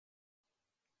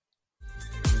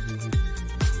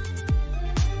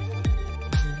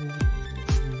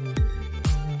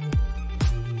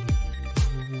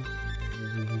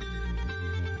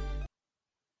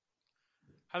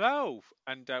Hello,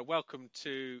 and welcome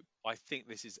to, I think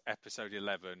this is episode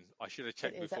 11. I should have It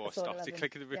checked is before I episode started 11.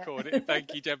 clicking the Yeah. recording.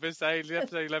 Thank you, Gemma. Saying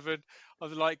episode 11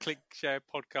 of the Like, Click, Share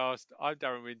podcast. I'm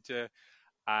Darren Winter,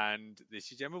 and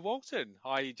this is Gemma Walton.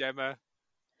 Hi, Gemma.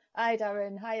 Hi,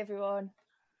 Darren. Hi, everyone.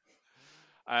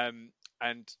 Um,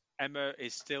 and Emma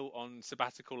is still on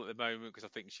sabbatical at the moment because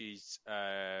I think she's,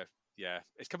 yeah,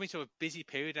 it's coming to a busy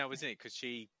period now, isn't it? Because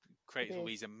she creates all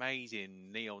these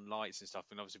amazing neon lights and stuff,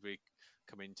 and obviously we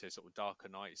come into sort of darker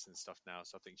nights and stuff now.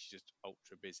 So I think she's just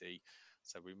ultra busy.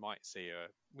 So we might see her.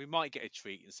 We might get a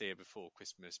treat and see her before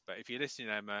Christmas. But if you're listening,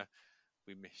 Emma,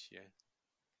 we miss you.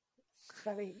 It's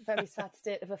very, very sad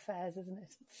state of affairs, isn't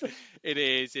it? It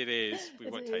is. It is. We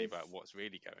won't tell you about what's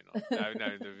really going on.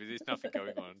 No, there's nothing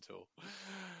going on at all.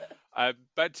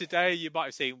 But today you might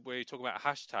have seen we're talking about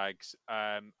hashtags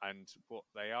and what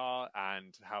they are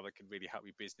and how they can really help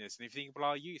your business. And if you think,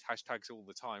 well, I use hashtags all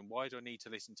the time, why do I need to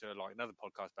listen to like another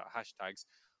podcast about hashtags?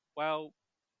 Well,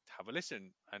 have a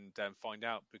listen and find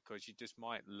out, because you just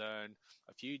might learn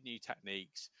a few new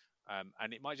techniques,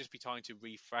 and it might just be time to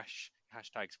refresh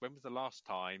hashtags. When was the last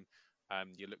time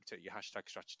you looked at your hashtag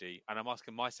strategy? And I'm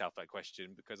asking myself that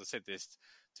question because I said this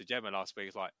to Gemma last week.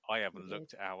 It's like I haven't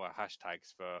looked at our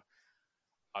hashtags for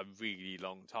a really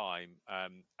long time,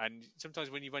 and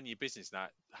sometimes when you run your business,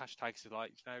 that hashtags are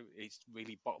like, it's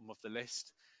really bottom of the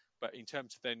list. But in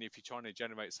terms of then, if you're trying to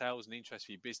generate sales and interest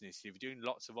for your business, if you're doing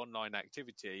lots of online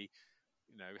activity,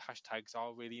 hashtags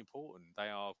are really important. They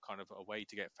are kind of a way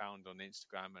to get found on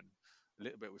Instagram and a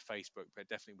little bit with Facebook, but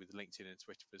definitely with LinkedIn and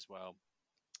Twitter as well.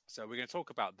 So we're going to talk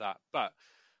about that. But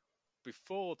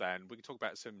before then, we can talk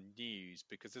about some news,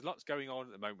 because there's lots going on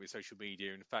at the moment with social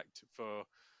media. In fact, for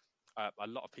a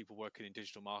lot of people working in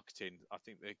digital marketing, I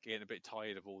think they're getting a bit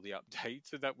tired of all the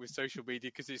updates and that with social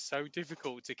media, because it's so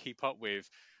difficult to keep up with.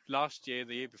 Last year,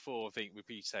 the year before, I think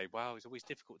people say, wow, it's always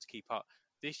difficult to keep up.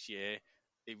 This year,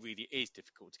 it really is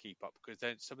difficult to keep up, because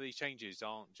then some of these changes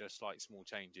aren't just like small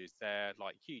changes, they're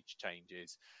like huge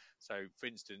changes. So, for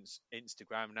instance,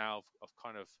 Instagram now have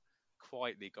kind of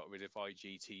quietly got rid of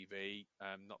IGTV.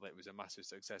 Not that it was a massive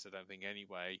success, I don't think,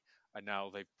 anyway. And now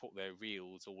they've put their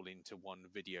reels all into one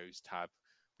videos tab,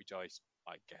 which I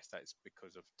guess that's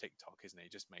because of TikTok, isn't it?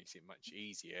 It just makes it much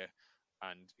easier,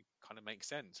 and it kind of makes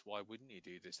sense. Why wouldn't you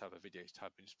do this? Have a videos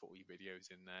tab and just put all your videos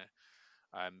in there.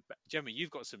 But Gemma, you've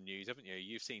got some news, haven't you?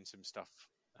 You've seen some stuff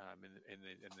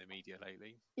in the media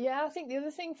lately. Yeah, I think the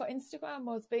other thing for Instagram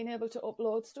was being able to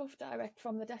upload stuff direct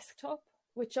from the desktop,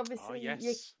 which obviously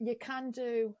you can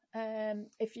do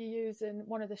if you're using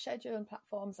one of the scheduling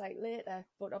platforms like Later.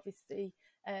 But obviously,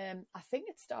 I think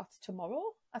it starts tomorrow.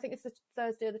 I think it's the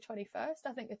Thursday the 21st.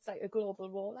 I think it's like a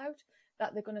global rollout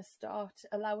that they're going to start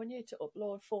allowing you to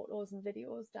upload photos and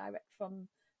videos direct from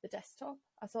the desktop.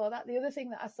 I saw that. The other thing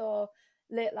that I saw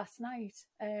late last night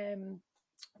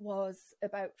was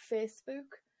about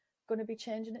Facebook going to be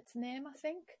changing its name, I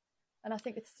think. And I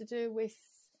think it's to do with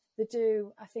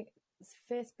I think it's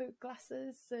Facebook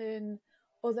glasses and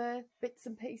other bits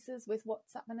and pieces with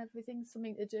WhatsApp and everything,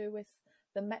 something to do with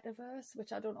the metaverse,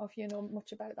 which I don't know if you know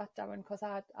much about that, Darren, because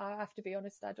I have to be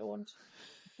honest, I don't.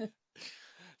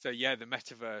 So yeah, the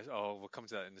metaverse. Oh, we'll come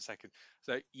to that in a second.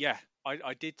 So yeah,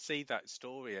 I did see that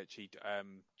story actually,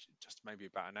 just maybe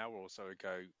about an hour or so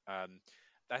ago.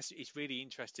 It's really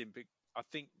interesting. But I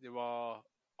think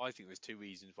there's two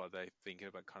reasons why they're thinking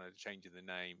about kind of changing the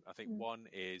name. I think one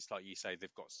is, like you say,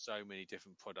 they've got so many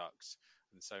different products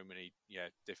and so many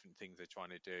different things they're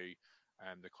trying to do,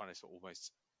 and they're kind of sort of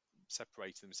almost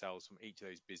separating themselves from each of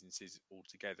those businesses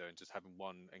altogether and just having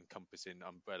one encompassing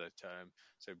umbrella term.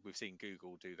 So we've seen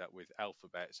Google do that with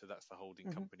Alphabet, so that's the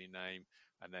holding company name,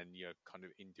 and then your kind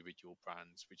of individual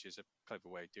brands, which is a clever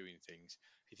way of doing things.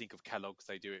 If you think of Kellogg's,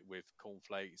 they do it with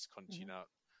cornflakes, Crunchy Nut,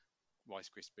 Rice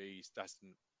Krispies.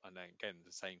 And then again,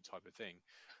 the same type of thing.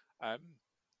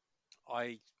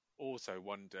 I also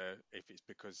wonder if it's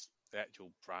because the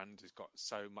actual brand has got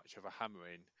so much of a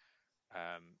hammering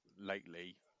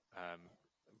lately,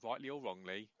 rightly or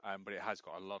wrongly, but it has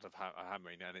got a lot of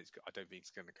hammering, and I don't think it's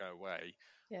going to go away.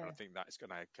 And I think that's going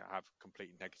to have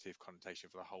complete negative connotation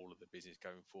for the whole of the business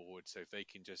going forward. So if they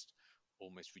can just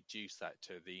almost reduce that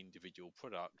to the individual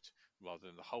product rather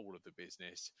than the whole of the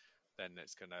business, then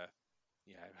it's going to,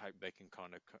 hope they can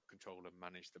kind of control and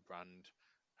manage the brand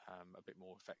a bit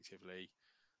more effectively.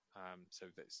 So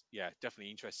that's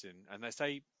definitely interesting. And they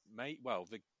say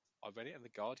I read it in the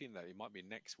Guardian that it might be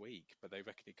next week, but they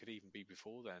reckon it could even be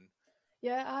before then.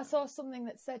 Yeah, I saw something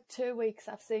that said 2 weeks.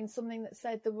 I've seen something that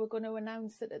said they were going to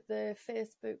announce it at the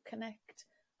Facebook Connect.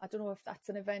 I don't know if that's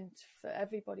an event for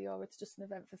everybody or it's just an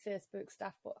event for Facebook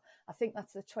staff, but I think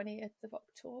that's the 20th of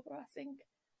October, I think.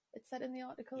 It said in the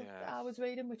article that I was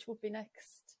reading, which would be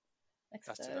next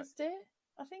Thursday,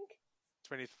 I think.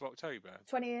 20th of October?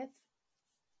 28th.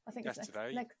 I think that's it's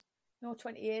today. No,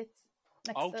 28th.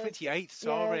 Oh, 28th,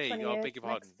 sorry. Yeah, 28th, beg your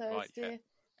pardon. Thursday.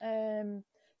 Right,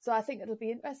 so I think it'll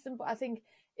be interesting, but I think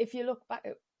if you look back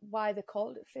at why they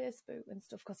called it Facebook and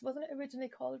stuff, because was it originally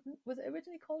called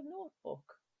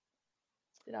Notebook?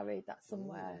 Did I read that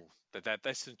somewhere? Ooh,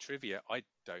 there's some trivia. I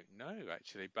don't know,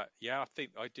 actually. But yeah, I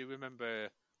think I do remember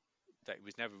that it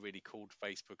was never really called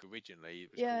Facebook originally.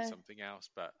 It was called something else.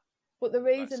 But the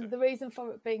reason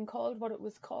for it being called what it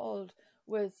was called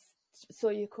was so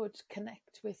you could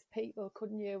connect with people,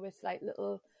 couldn't you, with like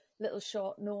little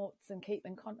short notes and keep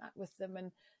in contact with them.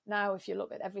 And now if you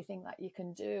look at everything that you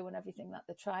can do and everything that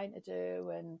they're trying to do,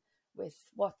 and with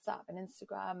WhatsApp and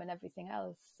Instagram and everything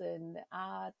else, and the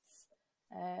ads,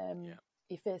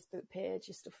 your Facebook page,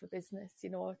 your stuff for business,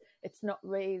 it's not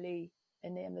really a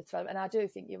name that's relevant. And I do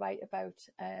think you're right about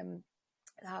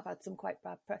I've had some quite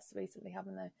bad press recently,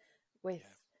 haven't they, with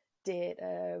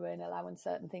data and allowing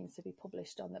certain things to be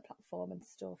published on the platform and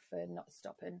stuff, and not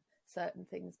stopping certain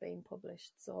things being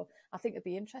published. So I think it'd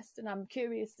be interesting. I'm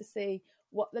curious to see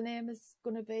what the name is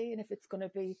going to be, and if it's going to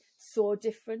be so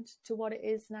different to what it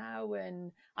is now.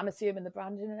 And I'm assuming the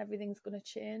branding and everything's going to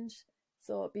change.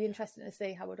 So it'd be interesting to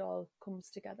see how it all comes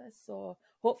together. So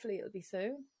hopefully it'll be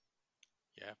soon.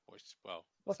 Yeah, watch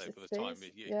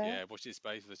this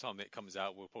space. For the time that it comes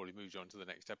out, we'll probably move on to the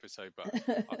next episode. But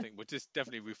I think we'll just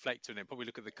definitely reflect on it. Probably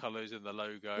look at the colours and the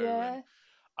logo.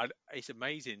 And it's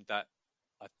amazing that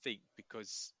I think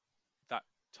because that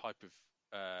type of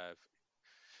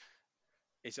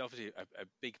it's obviously a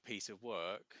big piece of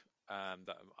work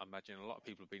that I imagine a lot of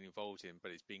people have been involved in,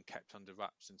 but it's been kept under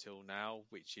wraps until now,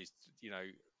 which is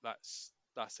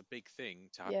that's a big thing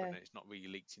to happen. And it's not really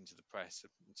leaked into the press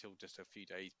until just a few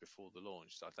days before the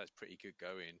launch. So that's pretty good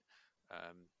going.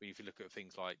 If you look at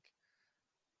things like,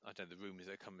 I don't know, the rumours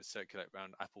that come and circulate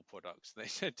around Apple products, they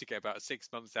tend to get about 6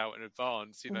 months out in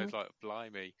advance. It's like,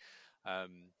 blimey.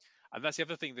 And that's the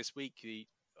other thing this week.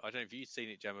 I don't know if you've seen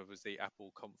it, Gemma, was the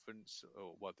Apple conference,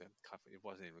 or it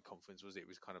wasn't even a conference, was it? It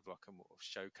was kind of like a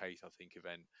showcase, I think,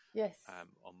 event. Yes.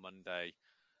 On Monday.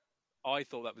 I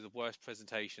thought that was the worst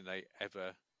presentation they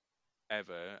ever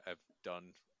have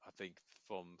done, I think,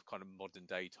 from kind of modern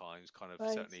day times, kind of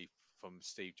certainly from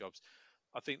Steve Jobs.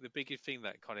 I think the biggest thing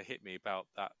that kind of hit me about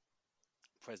that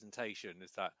presentation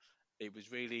is that it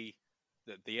was really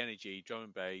that the energy, drum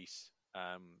and bass,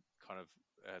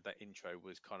 that intro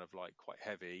was kind of like quite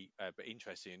heavy, but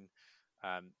interesting.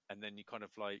 And then you kind of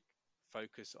like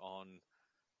focus on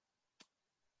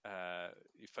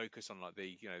like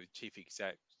the chief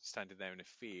exec standing there in a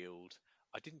field.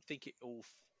 I didn't think it all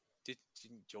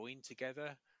didn't join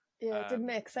together. Yeah, it didn't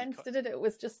make sense, did it? It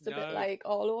was just a bit like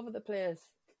all over the place.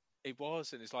 It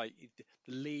was, and it's like the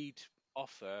lead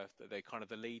offer that they kind of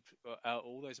the lead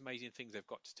all those amazing things they've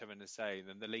got to tell and say, and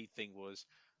then the lead thing was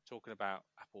talking about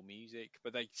Apple Music,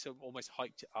 but they sort of almost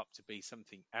hyped it up to be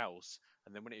something else.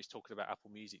 And then when it was talking about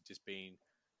Apple Music just being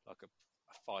like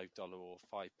a $5 or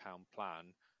 £5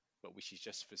 plan, but which is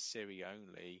just for Siri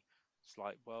only, it's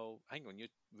like, well, hang on,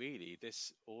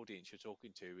 this audience you're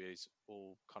talking to is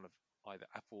all kind of either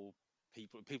Apple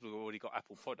people who already got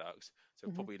Apple products, so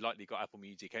probably likely got Apple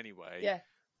Music anyway. Yeah.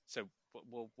 So,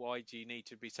 well, why do you need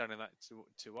to be selling that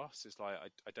to us? It's like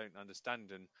I don't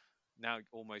understand. And now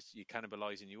almost you're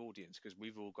cannibalizing your audience because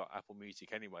we've all got Apple Music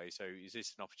anyway. So is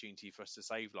this an opportunity for us to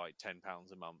save like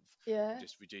 £10 a month? Yeah.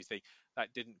 Just reduce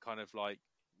that didn't kind of like.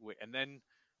 And then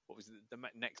what was the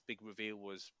next big reveal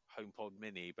was HomePod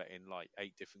Mini, but in like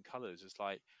 8 different colors. It's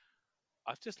like,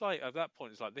 I've just like at that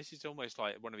point, it's like this is almost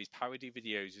like one of these parody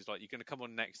videos. It's like you're going to come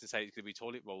on next and say it's going to be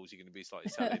toilet rolls. You're going to be like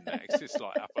selling next. It's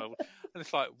like Apple, and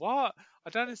it's like what? I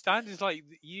don't understand. It's like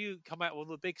you come out with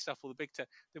all the big stuff, all the big tech.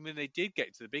 Then when they did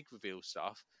get to the big reveal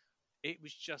stuff, it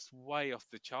was just way off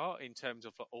the chart in terms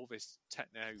of like all this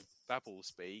techno babble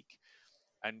speak.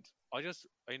 And I just,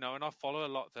 and I follow a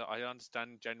lot that I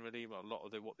understand generally a lot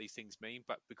of what these things mean,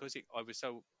 but because I was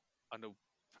so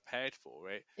prepared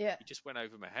for it, it just went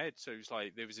over my head. So it was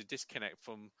like there was a disconnect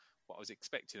from what I was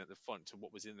expecting at the front to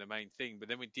what was in the main thing. But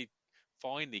then we did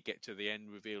finally get to the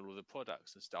end reveal of the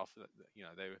products and stuff.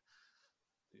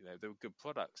 They were good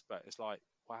products, but it's like,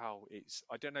 wow,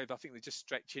 I don't know. I think they're just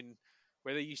stretching.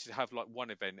 Where they used to have like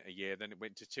one event a year, then it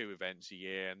went to 2 events a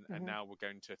year, and now we're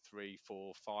going to 3,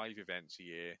 4, 5 events a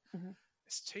year.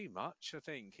 It's too much. I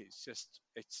think it's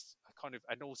kind of,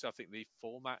 and also I think the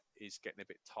format is getting a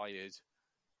bit tired.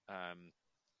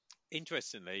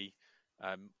 Interestingly,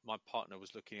 my partner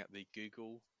was looking at the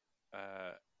Google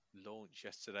launch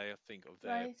yesterday, I think, of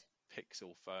their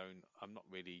Pixel phone. I'm not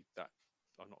really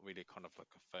kind of like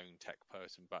a phone tech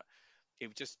person, but it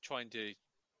was just trying to.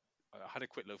 I had a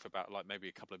quick look for about like maybe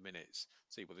a couple of minutes,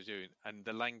 see what they're doing, and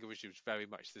the language was very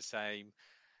much the same.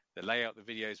 The layout, the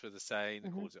videos were the same. The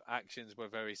calls to actions were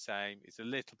very same. It's a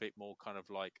little bit more kind of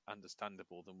like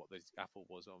understandable than what the Apple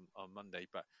was on Monday.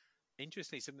 But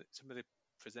interestingly, some of the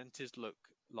presenters look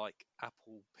like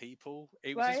Apple people.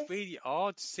 It was just really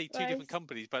odd to see two different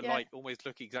companies, but like almost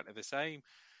look exactly the same.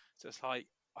 So it's like,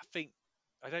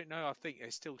 I don't know. I think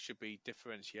there still should be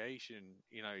differentiation,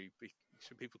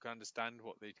 so people can understand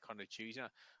what they're kind of choosing.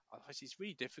 It's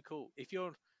really difficult if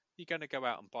you're going to go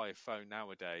out and buy a phone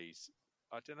nowadays.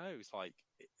 I don't know. It's like,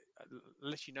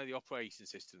 unless you know the operating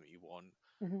system that you want,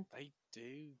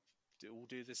 they all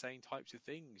do the same types of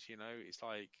things. It's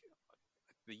like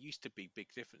there used to be big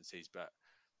differences, but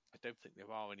I don't think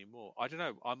there are anymore. I don't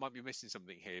know. I might be missing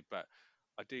something here, but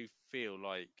I do feel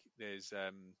like there's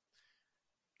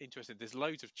interesting. There's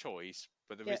loads of choice,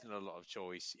 but there isn't a lot of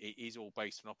choice. It is all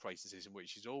based on operating system,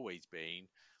 which has always been.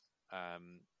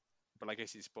 But I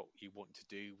guess it's what you want to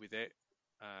do with it.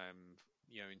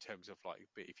 In terms of like,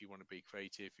 if you want to be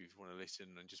creative, if you want to listen,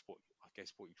 and just what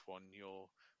which one your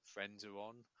friends are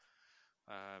on.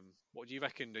 What do you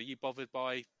reckon? Are you bothered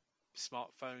by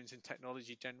smartphones and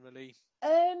technology generally?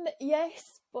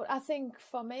 Yes, but I think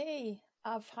for me,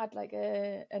 I've had like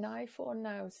an iPhone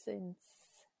now since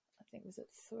I think was it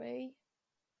 3,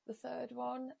 the third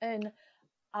one, and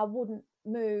I wouldn't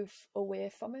move away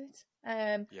from it.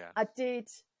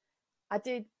 I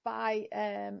did buy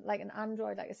like an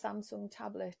Android, like a Samsung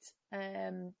tablet,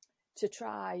 to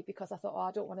try, because I thought,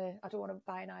 I don't want to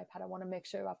buy an iPad. I want to make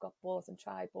sure I've got both and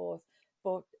try both.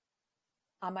 But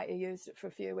I might have used it for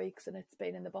a few weeks, and it's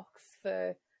been in the box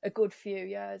for a good few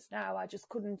years now. I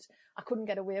couldn't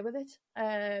get away with it.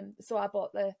 So I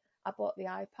bought the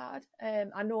iPad.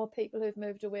 I know people who've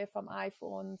moved away from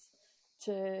iPhones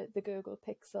to the Google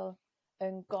Pixel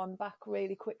and gone back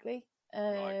really quickly.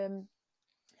 Right.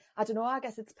 I don't know, I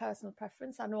guess it's personal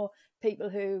preference. I know people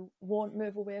who won't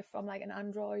move away from like an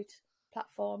Android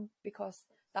platform because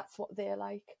that's what they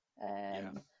like.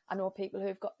 I know people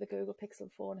who've got the Google Pixel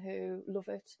phone who love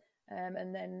it.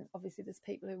 And then obviously there's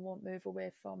people who won't move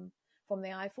away from the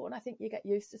iPhone. I think you get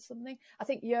used to something. I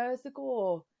think years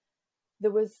ago, there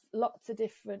was lots of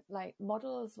different like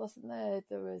models, wasn't there?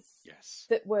 There was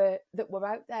that were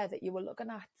out there that you were looking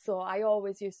at. So I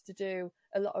always used to do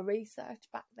a lot of research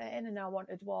back then, and I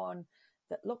wanted one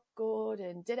that looked good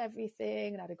and did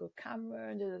everything and had a good camera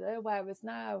and whereas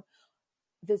now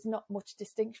there's not much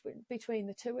distinction between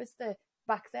the two. As the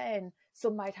back then,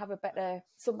 some might have a better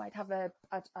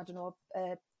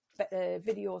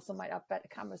video, some might have better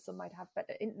cameras, some might have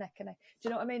better internet connect. Do you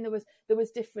know what I mean? There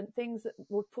was different things that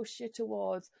would push you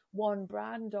towards one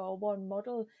brand or one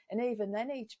model, and even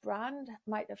then each brand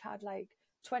might have had like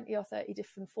 20 or 30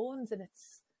 different phones, and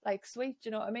it's like sweet. Do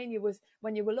you know what I mean?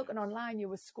 When you were looking online, you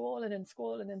were scrolling and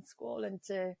scrolling and scrolling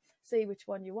to see which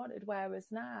one you wanted, whereas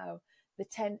now they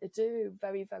tend to do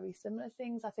very, very similar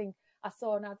things. I think I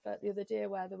saw an advert the other day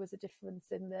where there was a difference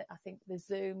in the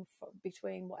zoom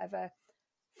between whatever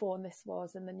phone this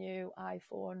was and the new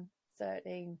iPhone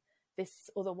 13. This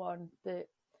other one,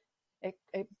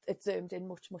 it zoomed in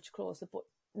much, much closer, but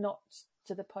not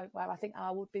to the point where I think I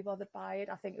would be bothered by it.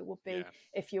 I think it would be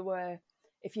if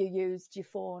you used your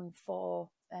phone for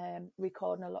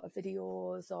recording a lot of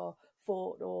videos or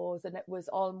photos, and it was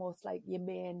almost like your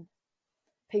main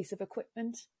piece of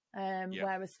equipment.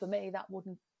 Whereas for me, that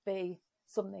wouldn't be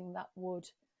something that would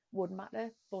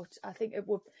matter. But I think it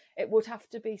would have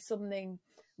to be something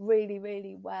really,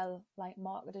 really well like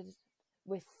marketed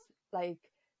with like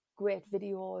great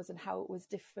videos and how it was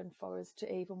different for us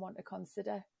to even want to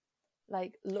consider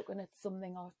like looking at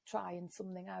something or trying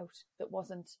something out that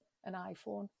wasn't an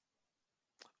iPhone.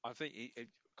 I think it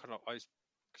kind of,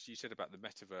 because you said about the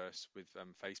metaverse with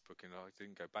Facebook, and I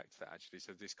didn't go back to that actually,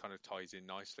 so this kind of ties in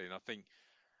nicely. And I think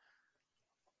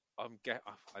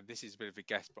this is a bit of a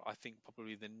guess, but I think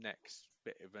probably the next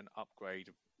bit of an upgrade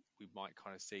we might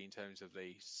kind of see in terms of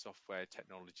the software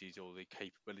technologies or the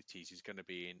capabilities is going to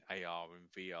be in AR and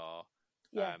VR.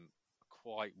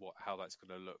 How that's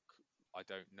going to look, I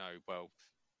don't know. Well,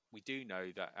 we do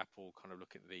know that Apple kind of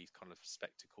look at these kind of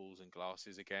spectacles and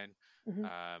glasses again.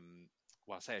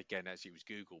 Well, I say again, actually it was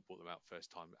Google brought them out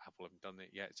first time. Apple haven't done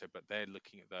it yet. But they're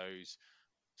looking at those.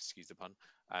 Excuse the pun.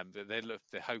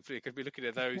 They're hopefully could be looking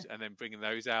at those and then bringing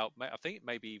those out. I think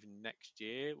maybe even next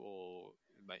year, or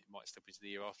it might step into the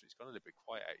year after. It's gone a little bit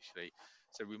quiet actually.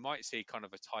 So we might see kind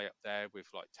of a tie up there with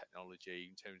like technology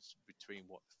in terms between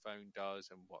what the phone does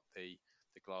and what the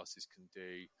glasses can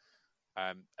do.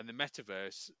 And the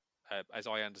metaverse, as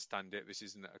I understand it, this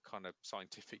isn't a kind of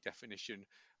scientific definition,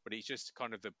 but it's just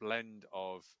kind of the blend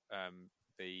of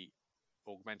the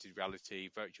augmented reality,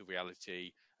 virtual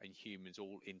reality, and humans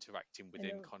all interacting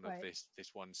within kind of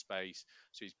this one space.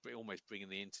 So it's almost bringing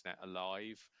the internet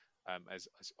alive, as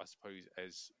I suppose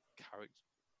as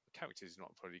characters is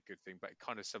not probably a good thing, but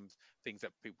kind of some things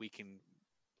that we can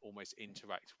almost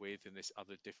interact with in this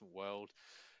other different world.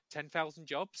 10,000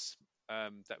 jobs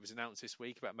that was announced this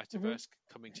week about metaverse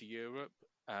coming to Europe,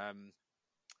 and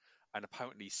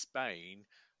apparently Spain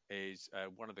is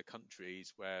one of the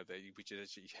countries which is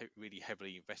actually really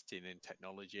heavily investing in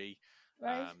technology.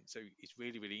 So it's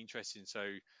really, really interesting. So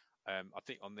I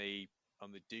think on the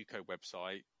Duco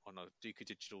website, on our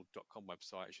ducodigital.com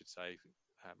website, I should say,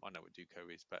 I know what Duco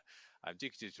is, but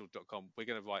ducodigital.com, we're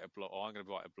going to write a blog, or I'm going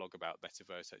to write a blog about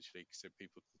metaverse actually, so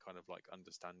people can kind of like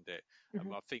understand it.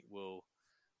 I think we'll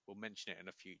mention it in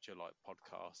a future like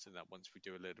podcast, and that once we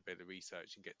do a little bit of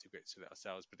research and get to grips with it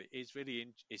ourselves. But it is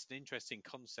really it's an interesting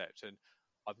concept, and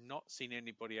I've not seen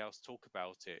anybody else talk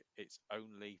about it. It's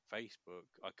only Facebook.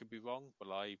 I could be wrong,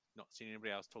 but I've not seen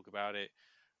anybody else talk about it.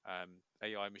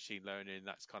 AI, machine learning,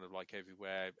 that's kind of like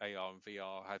everywhere. AR and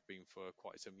VR have been for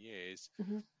quite some years,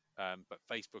 but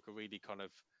Facebook are really kind of,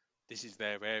 this is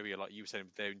their area, like you were saying,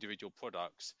 with their individual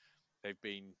products. They've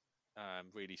been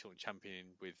really sort of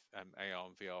championing with AR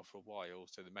and VR for a while.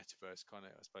 So the metaverse kind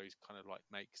of, I suppose, kind of like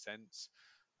makes sense.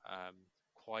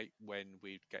 Quite when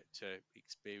we'd get to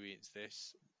experience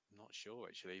this, I'm not sure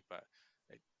actually, but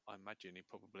I imagine it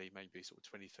probably maybe sort of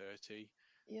 2030.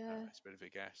 Yeah, it's a bit of a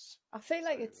guess. I feel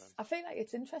like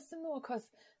it's interesting though, because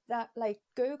that like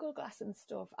Google Glass and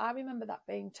stuff, I remember that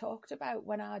being talked about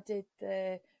when I did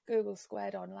the Google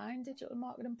Squared Online digital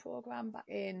marketing program back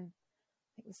in, I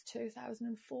think it was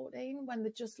 2014 when they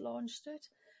just launched it,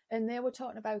 and they were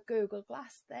talking about Google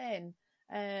Glass then,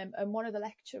 and one of the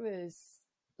lecturers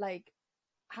like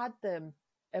had them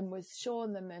and was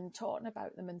showing them and talking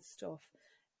about them and stuff,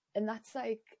 and that's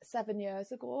like 7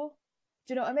 years ago.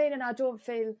 Do you know what I mean? And I don't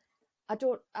feel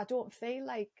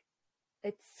like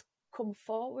it's come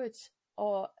forward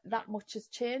or that much has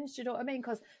changed. Do you know what I mean?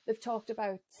 Because they've talked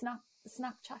about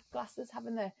Snapchat glasses,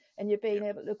 haven't they? And you're being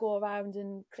able to go around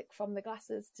and click from the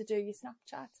glasses to do your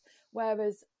Snapchats.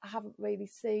 Whereas I haven't really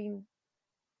seen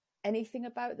anything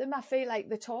about them. I feel like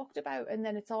they're talked about and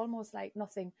then it's almost like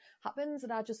nothing happens.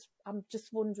 And I'm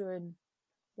just wondering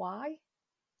why.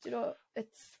 Do you know,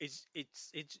 it's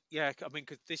yeah. I mean,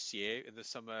 because this year in the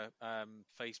summer,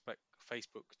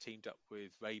 Facebook teamed up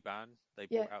with Ray-Ban. They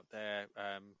brought out their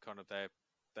kind of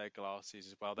their glasses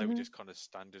as well. They were just kind of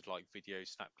standard like video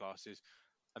snap glasses,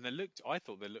 and I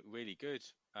thought they looked really good.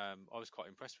 I was quite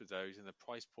impressed with those, and the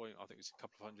price point, I think it was a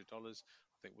couple of $100.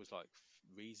 I think it was like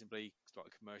reasonably like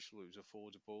commercial. It was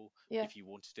affordable if you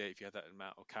wanted it, if you had that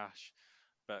amount of cash.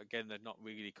 But again, they're not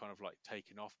really kind of like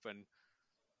taken off, and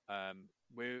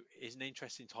it's an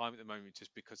interesting time at the moment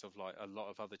just because of like a lot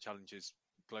of other challenges,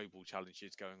 global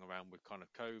challenges going around with kind of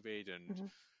COVID and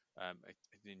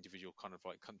individual kind of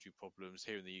like country problems.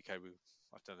 Here in the UK,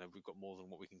 I don't know, we've got more than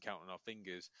what we can count on our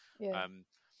fingers.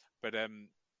 But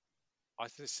I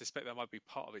suspect that might be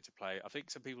part of it to play. I think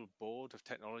some people are bored of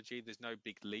technology. There's no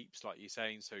big leaps like you're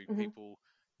saying. So people,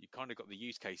 you kind of got the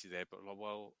use cases there, but like,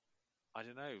 well, I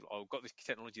don't know. I've got this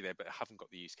technology there, but I haven't got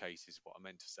the use cases. What I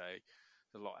meant to say.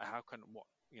 A lot. How can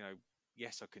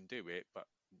yes, I can do it, but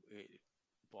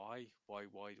why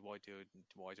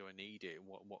do I need it?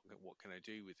 What can I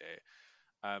do with it?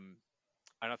 And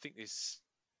I think this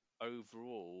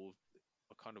overall,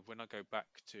 kind of when I go back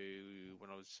to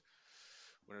when I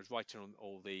was writing on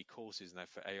all the courses now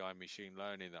for AI machine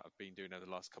learning that I've been doing over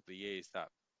the last couple of years, that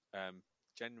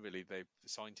generally the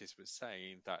scientists were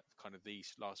saying that kind of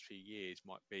these last few years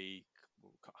might be,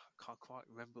 can't quite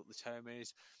remember what the term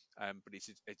is, but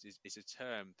it's a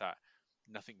term that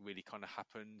nothing really kind of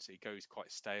happens. It goes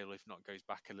quite stale, if not goes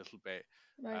back a little bit.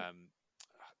 I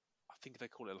think they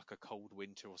call it like a cold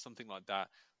winter or something like that.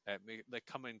 They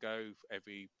come and go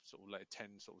every sort of like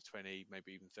 10, sort of 20,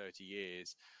 maybe even 30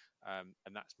 years.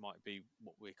 And that might be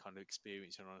what we're kind of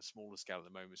experiencing on a smaller scale at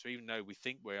the moment. So even though we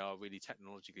think we are really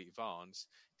technologically advanced,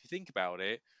 if you think about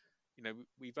it,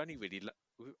 we've only really,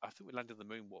 I think we landed on the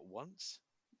moon, once?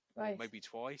 Or maybe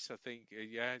twice, I think.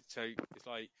 So it's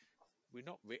like, we're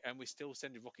not, and we're still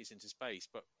sending rockets into space,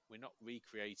 but we're not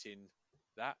recreating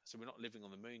that. So we're not living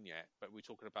on the moon yet, but we're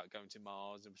talking about going to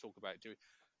Mars and we're talking about doing,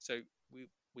 so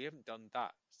we haven't done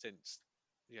that since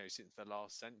the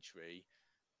last century.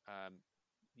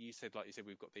 You said, like you said,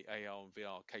 we've got the AR and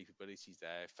VR capabilities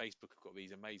there. Facebook have got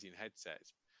these amazing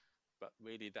headsets, but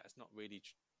really that's not really,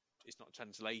 it's not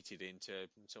translated into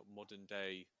sort of modern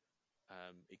day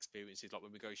experiences. Like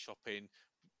when we go shopping,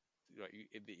 like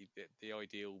the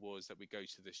ideal was that we go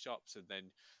to the shops and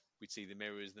then we'd see the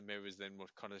mirrors then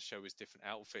would kind of show us different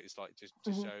outfits, like just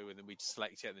to show, and then we'd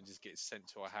select it and then just get sent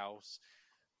to our house.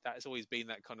 That's always been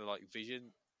that kind of like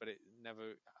vision, but it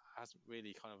never hasn't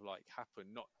really kind of like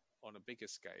happened, not on a bigger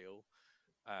scale.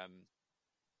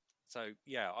 So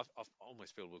yeah, I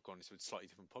almost feel we've gone into a slightly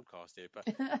different podcast here, but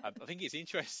I think it's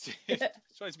interesting. It's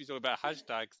supposed to be talking about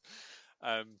hashtags,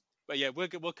 but yeah,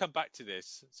 we'll come back to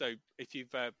this. So if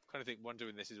you've kind of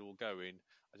wondering this is all going,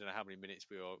 I don't know how many minutes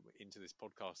we are into this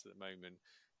podcast at the moment,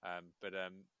 but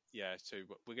yeah, so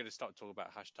we're going to start talking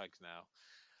about hashtags now.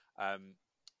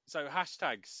 So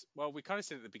hashtags, well, we kind of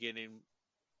said at the beginning,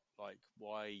 like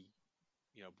why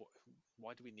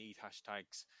do we need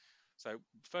hashtags? So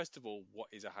first of all, what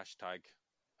is a hashtag?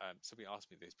 Somebody asked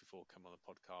me this before I come on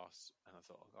the podcast, and I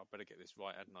thought, I better get this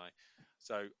right, hadn't I?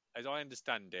 So as I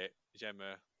understand it,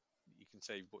 Gemma, you can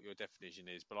say what your definition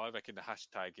is, but I reckon the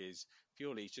hashtag is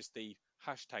purely just the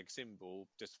hashtag symbol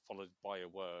just followed by a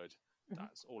word.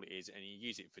 That's all it is, and you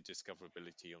use it for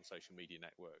discoverability on social media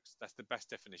networks. That's the best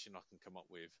definition I can come up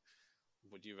with.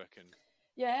 What do you reckon?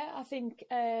 Yeah, I think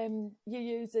you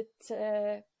use it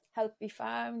to help be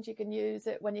found. You can use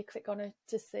it when you click on it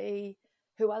to see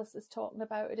who else is talking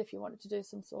about it. If you wanted to do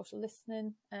some social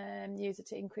listening, use it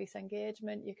to increase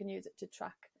engagement. You can use it to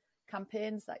track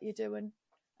campaigns that you're doing,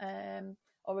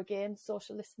 or again,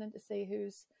 social listening to see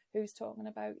who's talking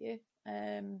about you.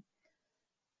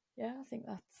 Yeah, I think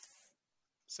that's.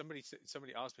 Somebody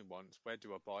asked me once, where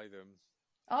do I buy them?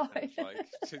 Oh,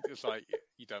 it's like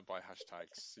you don't buy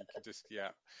hashtags. You can just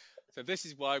So this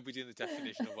is why we do the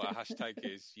definition of what a hashtag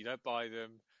is. You don't buy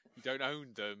them. You don't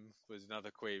own them. Was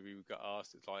another query we got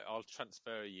asked. It's like, I'll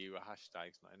transfer you a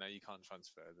hashtag. Like, no, you can't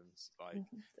transfer them. It's like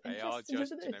they are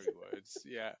just generic words.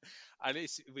 Yeah, and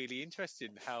it's really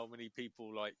interesting how many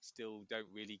people like still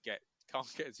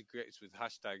can't get to grips with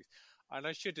hashtags. And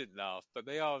I shouldn't laugh, but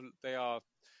they are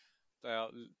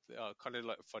kind of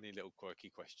like funny little quirky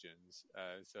questions.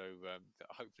 So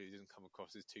hopefully it doesn't come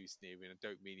across as too sneering. I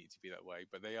don't mean it to be that way,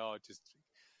 but they are just,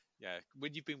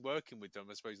 when you've been working with them,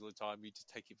 I suppose all the time, you just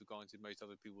take it for granted most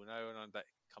other people know, and that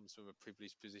comes from a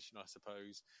privileged position, I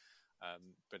suppose.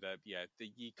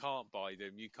 You can't buy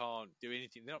them. You can't do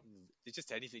anything. They're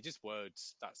just anything, just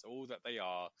words. That's all that they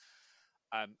are.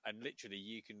 And literally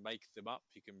you can make them up.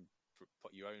 You can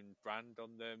put your own brand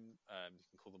on them. You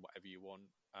can call them whatever you want.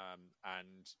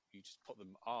 And you just put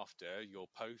them after your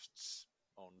posts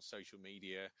on social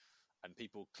media, and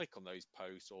people click on those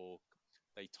posts, or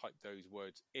they type those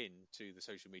words into the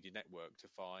social media network to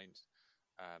find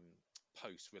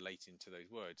posts relating to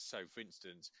those words. So for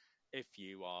instance, if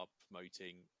you are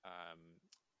promoting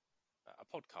a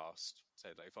podcast, say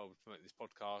like if I would promote this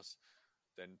podcast,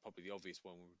 then probably the obvious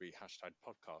one would be hashtag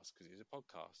podcast because it's a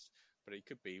podcast. But it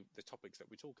could be the topics that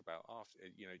we talk about after,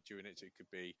 during it. So it could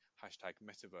be hashtag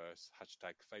metaverse,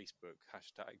 hashtag Facebook,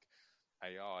 hashtag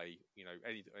AI,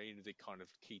 any of the kind of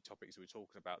key topics that we're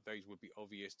talking about. Those would be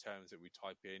obvious terms that we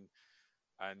type in,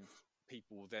 and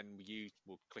people then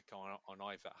will click on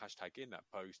either that hashtag in that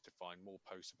post to find more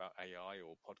posts about AI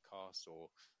or podcasts or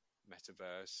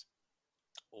metaverse,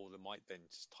 or they might then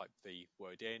just type the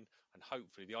word in, and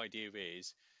hopefully the idea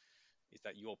is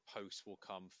that your posts will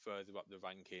come further up the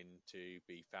ranking to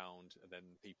be found, and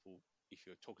then people, if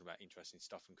you're talking about interesting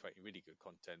stuff and creating really good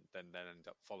content, then they'll end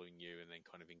up following you and then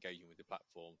kind of engaging with the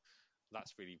platform.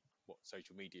 That's really what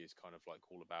social media is kind of like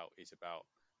all about, is about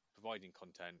providing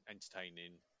content,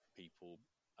 entertaining people,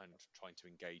 and trying to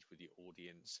engage with your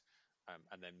audience,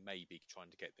 and then maybe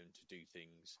trying to get them to do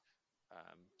things,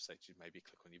 such as maybe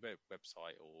click on your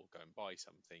website or go and buy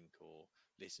something or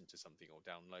listen to something or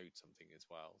download something as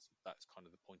well. So that's kind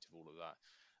of the point of all of that.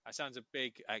 That sounds a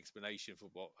big explanation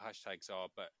for what hashtags are,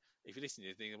 but if you're listening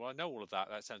to thinking, well, I know all of that,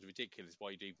 that sounds ridiculous,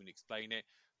 why do you even explain it?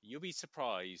 You'll be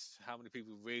surprised how many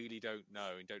people really don't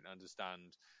know and don't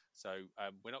understand. So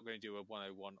we're not going to do a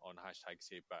 101 on hashtags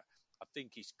here, but I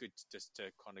think it's good just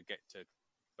to kind of get to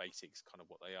basics, kind of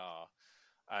what they are.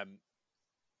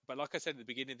 But like I said at the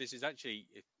beginning, this is actually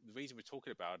the reason we're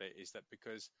talking about it is that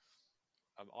because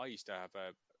I used to have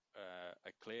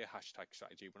a clear hashtag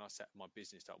strategy when I set my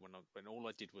business up. When all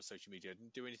I did was social media, I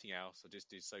didn't do anything else. I just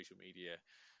did social media.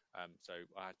 So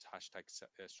I had hashtag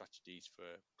strategies for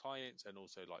clients and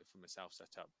also like for myself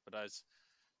set up. But as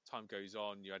time goes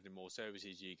on, you add in more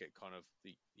services, you get kind of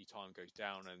your time goes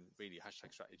down, and really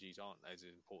hashtag strategies aren't as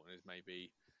important as maybe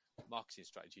marketing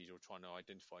strategies or trying to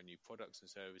identify new products and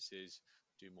services,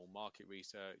 do more market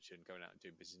research and going out and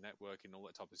doing business networking, all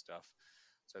that type of stuff.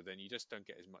 So then you just don't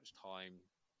get as much time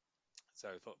So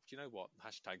I thought, you know what,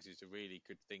 hashtags is a really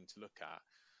good thing to look at.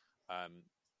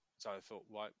 So I thought,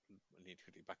 right, we need to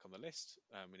put it back on the list.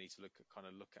 We need to look at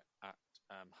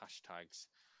hashtags.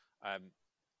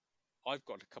 I've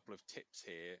got a couple of tips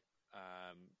here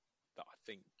that I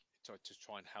think to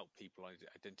try and help people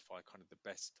identify kind of the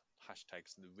best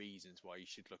hashtags and the reasons why you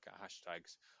should look at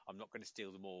hashtags. I'm not going to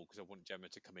steal them all because I want Gemma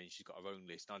to come in. She's got her own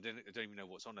list. And I don't even know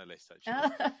what's on her list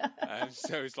actually.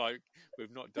 So it's like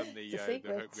we've not done the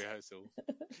rehearsal.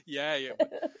 Yeah.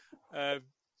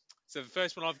 So the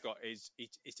first one I've got is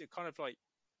it's a kind of like,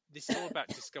 this is all about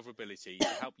discoverability to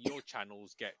help your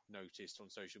channels get noticed on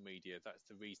social media. That's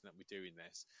the reason that we're doing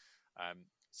this.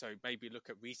 So maybe look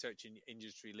at researching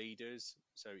industry leaders.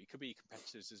 So it could be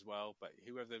competitors as well, but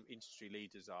whoever the industry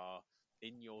leaders are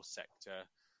in your sector,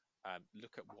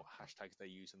 look at what hashtags they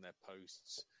use on their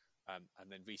posts, and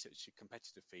then research your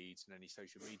competitor feeds and any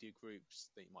social media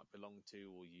groups that you might belong to,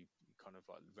 or you kind of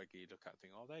like regularly look at and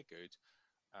think, oh, they're good.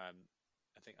 I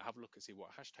think have a look and see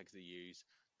what hashtags they use.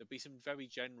 There'll be some very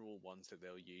general ones that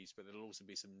they'll use, but there'll also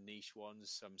be some niche ones,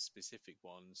 some specific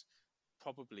ones,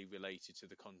 probably related to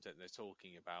the content they're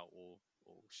talking about or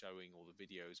showing, or the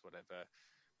videos, whatever.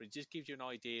 But it just gives you an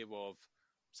idea of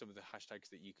some of the hashtags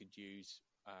that you could use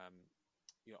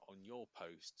on your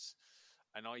posts.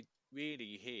 And I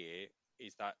really hear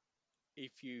is that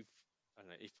if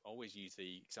always use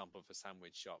the example of a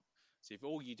sandwich shop. So if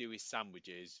all you do is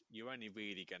sandwiches, you're only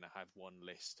really going to have one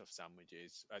list of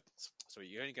sandwiches.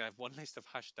 You're only going to have one list of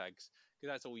hashtags, because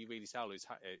that's all you really sell is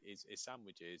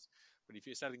sandwiches. But if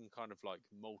you're selling kind of like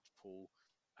multiple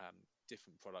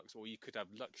different products, or you could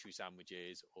have luxury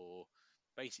sandwiches or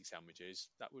basic sandwiches,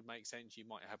 that would make sense. You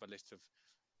might have a list of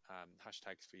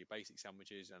hashtags for your basic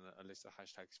sandwiches and a list of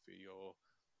hashtags for your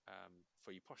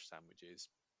posh sandwiches.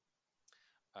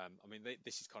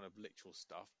 This is kind of literal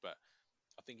stuff, but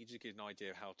I think it just gives an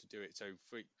idea of how to do it. So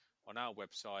on our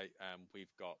website,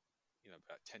 we've got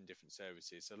about 10 different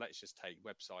services. So let's just take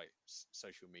websites,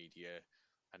 social media,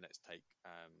 and let's take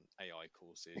AI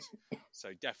courses.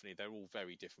 So definitely they're all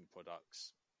very different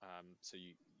products. So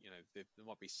there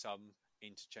might be some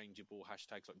interchangeable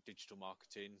hashtags, like digital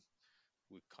marketing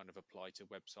would kind of apply to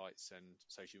websites and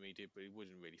social media, but it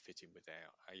wouldn't really fit in with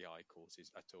AI courses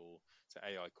at all. So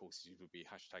AI courses would be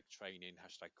hashtag training,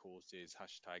 hashtag courses,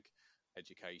 hashtag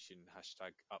education,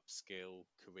 hashtag upskill,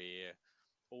 career,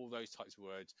 all those types of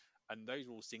words. And those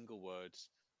are all single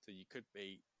words. So you could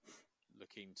be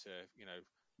looking to,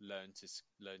 learn to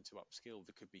upskill.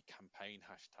 There could be campaign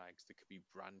hashtags. There could be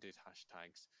branded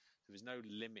hashtags. So there's no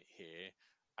limit here.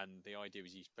 And the idea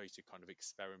is you're supposed to kind of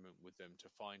experiment with them to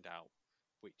find out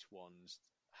which ones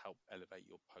help elevate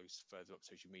your posts further up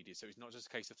social media. So it's not just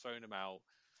a case of throwing them out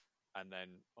and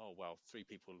then, 3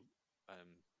 people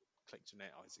clicked on it.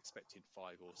 I was expected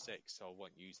 5 or 6, so I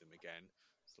won't use them again.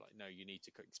 It's like, no, you need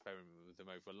to experiment with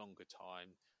them over a longer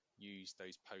time. Use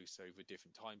those posts over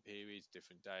different time periods,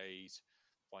 different days.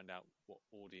 Find out from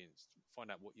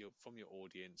your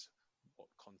audience, what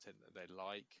content that they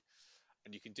like.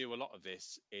 And you can do a lot of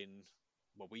this in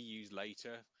what we use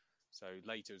Later. So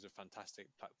Later is a fantastic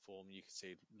platform. You can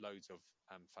see loads of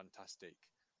fantastic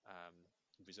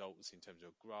results in terms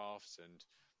of graphs and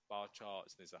bar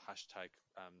charts. There's a hashtag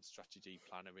strategy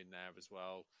planner in there as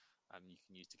well. You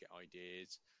can use to get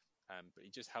ideas. But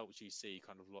it just helps you see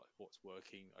kind of what's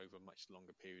working over a much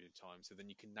longer period of time. So then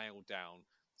you can nail down,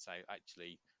 say,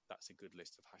 actually, that's a good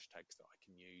list of hashtags that I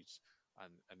can use.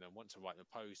 And then once I write the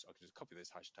post, I can just copy those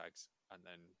hashtags and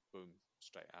then boom,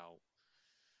 straight out.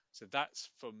 So that's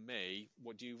from me.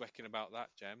 What do you reckon about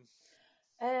that, Gem?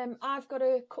 I've got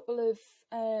a couple of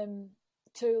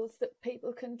tools that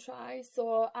people can try.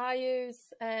 So I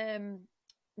use it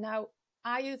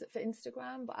for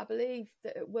Instagram, but I believe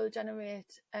that it will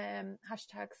generate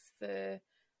hashtags for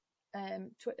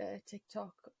Twitter,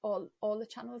 TikTok, all the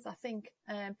channels. I think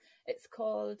it's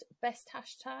called Best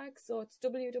Hashtags. So it's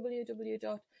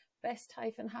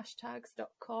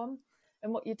www.best-hashtags.com.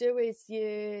 And what you do is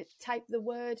you type the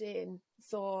word in.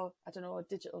 So, I don't know,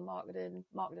 digital marketing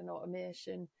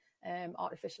automation,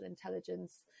 artificial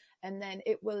intelligence, and then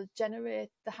it will generate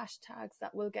the hashtags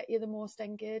that will get you the most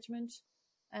engagement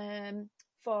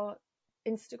for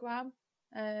Instagram.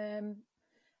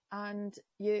 And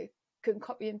you can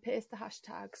copy and paste the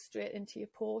hashtags straight into your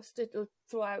post. It'll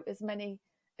throw out as many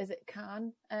as it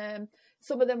can.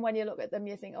 Some of them, when you look at them,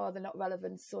 you think, oh, they're not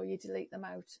relevant, so you delete them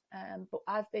out. But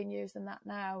I've been using that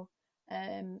now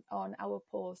on our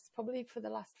posts probably for the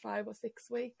last 5 or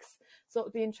 6 weeks. So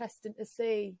it'll be interesting to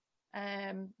see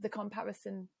the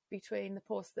comparison between the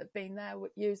posts that have been there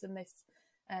with using this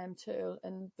tool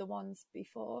and the ones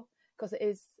before. because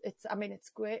I mean, it's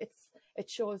great. It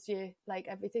shows you like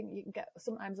everything. You can get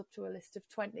sometimes up to a list of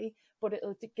 20, but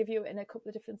it'll give you in a couple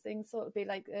of different things. So it'll be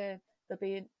like there'll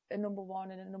be a number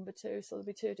 1 and a number 2, so there'll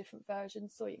be 2 different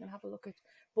versions. So you can have a look at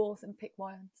both and pick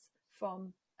ones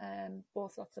from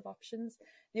both lots of options.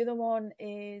 The other one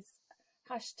is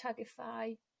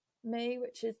Hashtagify Me,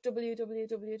 which is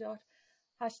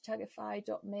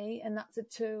www.hashtagify.me, and that's a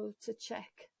tool to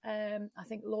check I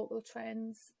think local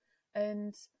trends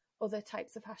and other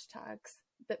types of hashtags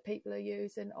that people are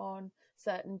using on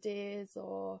certain days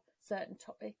or certain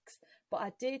topics. But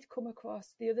I did come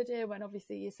across the other day, when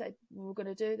obviously you said we were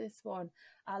going to do this one,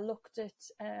 I looked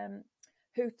at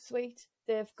Hootsuite.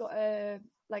 They've got a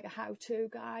how-to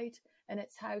guide, and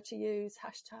it's how to use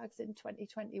hashtags in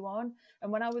 2021.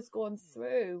 And when I was going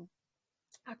through,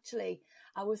 actually,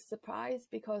 I was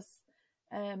surprised because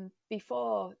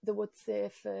before they would say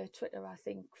for Twitter, I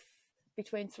think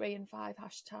between 3 and 5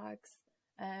 hashtags,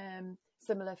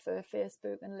 similar for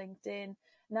Facebook and LinkedIn.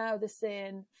 Now they're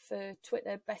saying for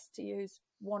Twitter, best to use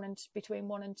between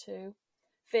 1 and 2.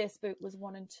 Facebook was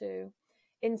 1 and 2.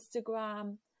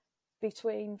 Instagram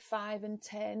between 5 and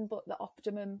 10, but the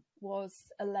optimum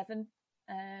was 11.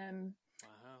 Wow.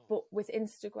 But with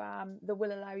Instagram, they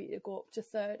will allow you to go up to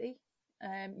 30.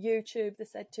 YouTube, they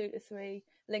said 2 to 3.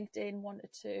 LinkedIn, 1 to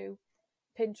 2.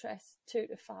 Pinterest, 2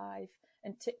 to 5.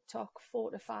 And TikTok,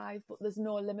 4 to 5. But there's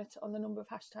no limit on the number of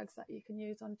hashtags that you can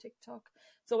use on TikTok.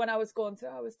 So when I was going through,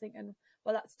 I was thinking,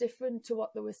 well, that's different to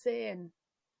what they were saying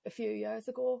a few years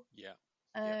ago. Yeah.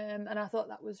 And I thought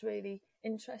that was really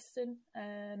interesting.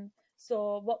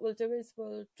 So what we'll do is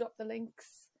we'll drop the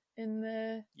links in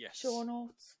the show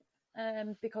notes,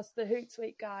 because the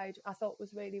Hootsuite guide I thought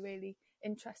was really, really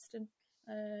interesting.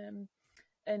 And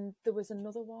there was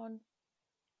another one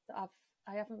that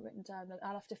I haven't written down.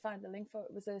 I'll have to find the link for it.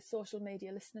 It was a social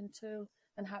media listening tool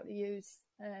and how to use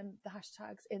the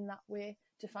hashtags in that way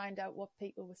to find out what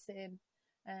people were saying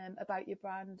about your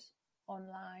brand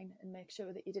online, and make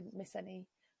sure that you didn't miss any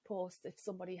post if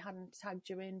somebody hadn't tagged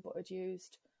you in but had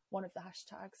used one of your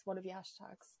hashtags.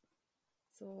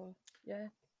 So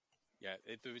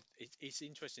it's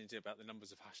interesting about the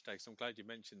numbers of hashtags. I'm glad you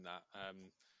mentioned that,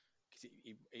 because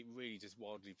it really does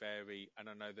wildly vary. And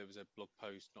I know there was a blog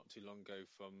post not too long ago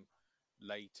from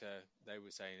Later. They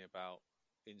were saying about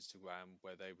Instagram,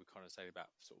 where they were kind of saying about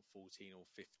sort of 14 or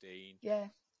 15. Yeah.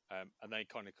 And they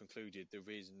kind of concluded there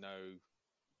is no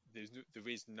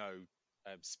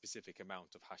specific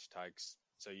amount of hashtags.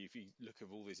 So if you look at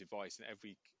all this advice, and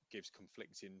every gives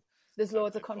conflicting. There's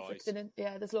loads of conflicting.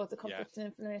 There's loads of conflicting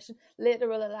information. Later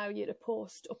will allow you to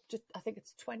post up to, I think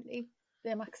it's 20.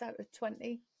 They max out at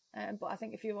 20. But I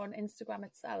think if you're on Instagram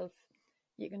itself,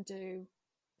 you can do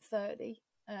 30.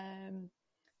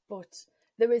 But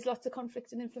there is lots of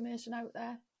conflicting information out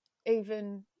there.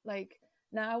 Even like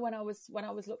now, when I was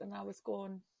looking, I was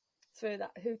going through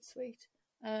that Hootsuite.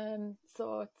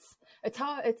 So it's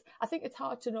hard. I think it's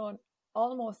hard to know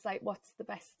almost like what's the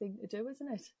best thing to do,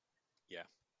 isn't it? Yeah.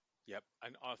 Yep.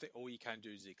 And I think all you can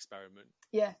do is experiment.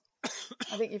 Yeah.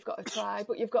 I think you've got to try,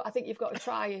 but I think you've got to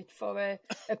try it for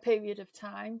a period of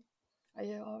time. Are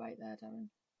you all right there, Darren?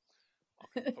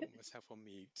 I can put myself on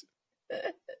mute.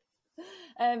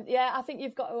 I think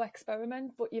you've got to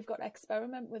experiment, but you've got to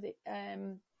experiment with it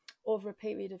over a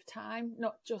period of time,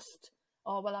 not just,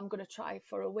 I'm going to try it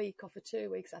for a week or for 2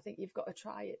 weeks. I think you've got to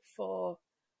try it for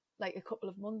like a couple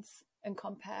of months and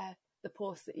compare the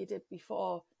post that you did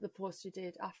before the post you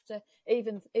did after,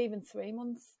 even 3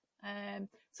 months.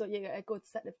 So you get a good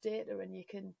set of data and you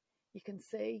can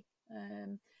see.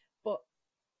 But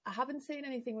I haven't seen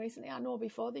anything recently. I know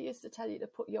before they used to tell you to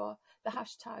put the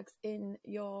hashtags in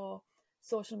your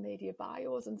social media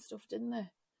bios and stuff, didn't they?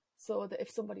 So that if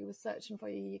somebody was searching for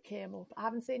you, you came up. I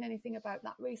haven't seen anything about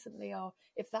that recently, or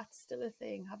if that's still a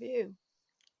thing. Have you?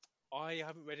 I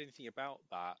haven't read anything about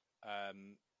that,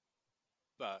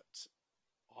 but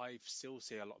I still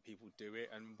see a lot of people do it,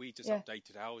 and we just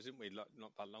updated ours, didn't we?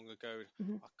 Not that long ago.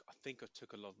 Mm-hmm. I think I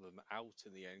took a lot of them out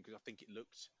in the end because I think it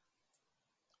looks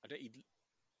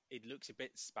a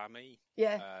bit spammy.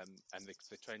 Yeah. And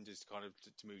the trend is kind of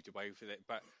to move away with it,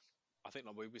 but I think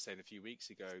like we were saying a few weeks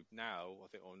ago. Now I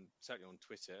think certainly on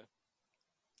Twitter,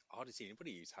 I hardly see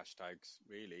anybody use hashtags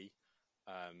really.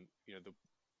 I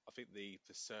think the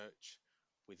search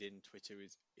within Twitter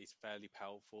is fairly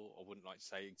powerful. I wouldn't like to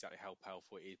say exactly how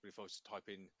powerful it is, but if I was to type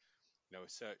in, a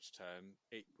search term,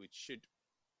 it should,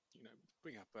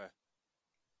 bring up a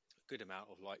good amount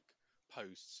of like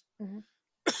posts. Mm-hmm.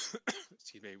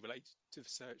 Excuse me, related to the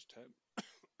search term.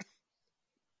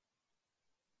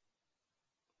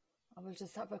 I will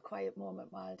just have a quiet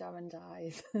moment while Darren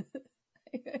dies.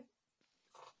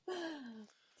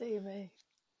 Dear me.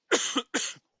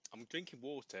 I'm drinking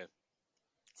water.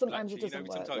 Sometimes it doesn't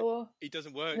work. It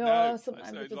doesn't work. No,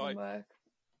 sometimes it doesn't work.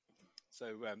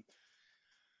 So,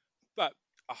 but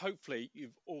hopefully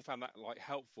you've all found that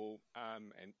helpful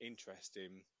and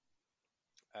interesting.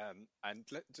 And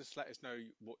just let us know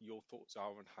what your thoughts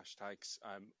are on hashtags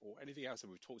or anything else that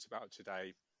we've talked about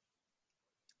today.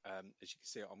 As you can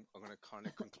see, I'm going to kind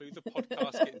of conclude the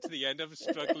podcast, getting to the end. I'm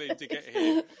struggling to get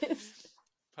here.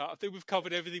 But I think we've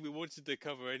covered everything we wanted to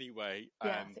cover anyway.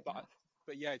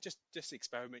 But yeah, just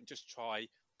experiment, just try,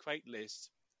 create lists,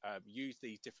 use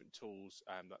these different tools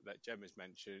that Gemma's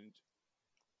mentioned,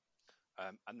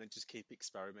 and then just keep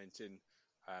experimenting.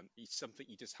 It's something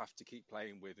you just have to keep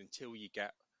playing with until you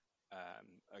get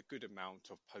a good amount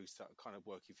of posts that are kind of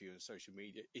working for you on social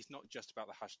media. It's not just about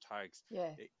the hashtags.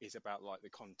 It is about the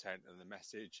content and the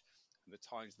message and the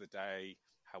times of the day,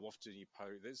 how often you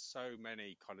post. There's so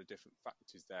many kind of different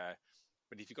factors there.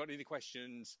 But if you've got any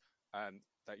questions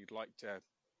that you'd like to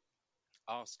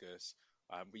ask us,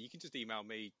 you can just email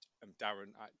me,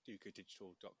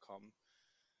 Darren@dukadigital.com,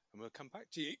 and we'll come back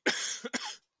to you.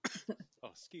 Oh,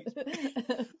 excuse me.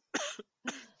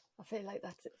 I feel like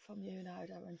that's it from you now,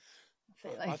 Darren.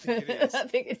 I think it is. I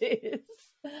think it is.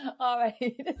 All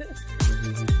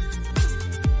right.